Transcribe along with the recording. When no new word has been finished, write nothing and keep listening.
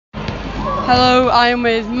Hello, I am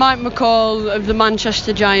with Mike McCall of the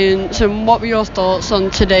Manchester Giants, and what were your thoughts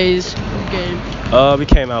on today's game? We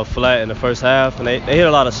came out flat in the first half, and they hit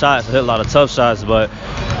a lot of shots, hit a lot of tough shots, but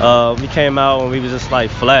we came out and we was just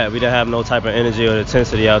like flat. We didn't have no type of energy or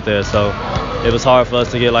intensity out there, so it was hard for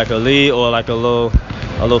us to get like a lead or like a little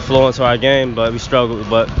flow into our game, but we struggled.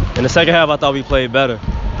 But in the second half, I thought we played better.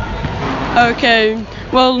 Okay,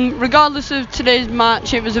 well, regardless of today's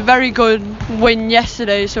match, it was a very good win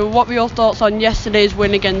yesterday. So what were your thoughts on yesterday's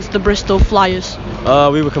win against the Bristol Flyers?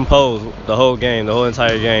 We were composed the whole game, the whole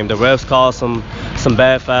entire game. The refs called some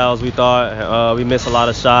bad fouls, we thought. We missed a lot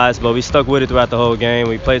of shots, but we stuck with it throughout the whole game.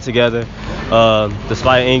 We played together.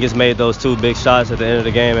 Despite Ingus made those two big shots at the end of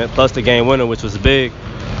the game, and plus the game winner, which was big.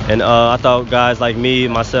 And I thought guys like me,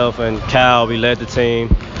 myself, and Cal, we led the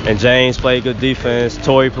team. And James played good defense.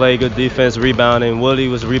 Torrey played good defense, rebounding. Willie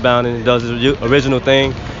was rebounding, does his original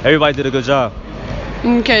thing. Everybody did a good job.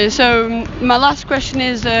 Okay, so my last question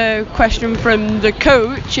is a question from the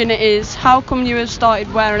coach, and it is, how come you have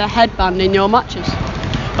started wearing a headband in your matches?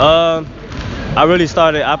 I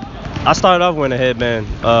started off wearing a headband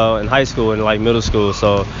in high school and like middle school,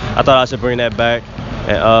 so I thought I should bring that back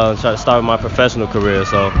and try to start my professional career.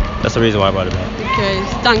 So that's the reason why I brought it back. Okay,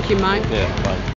 thank you, Mike. Yeah, bye.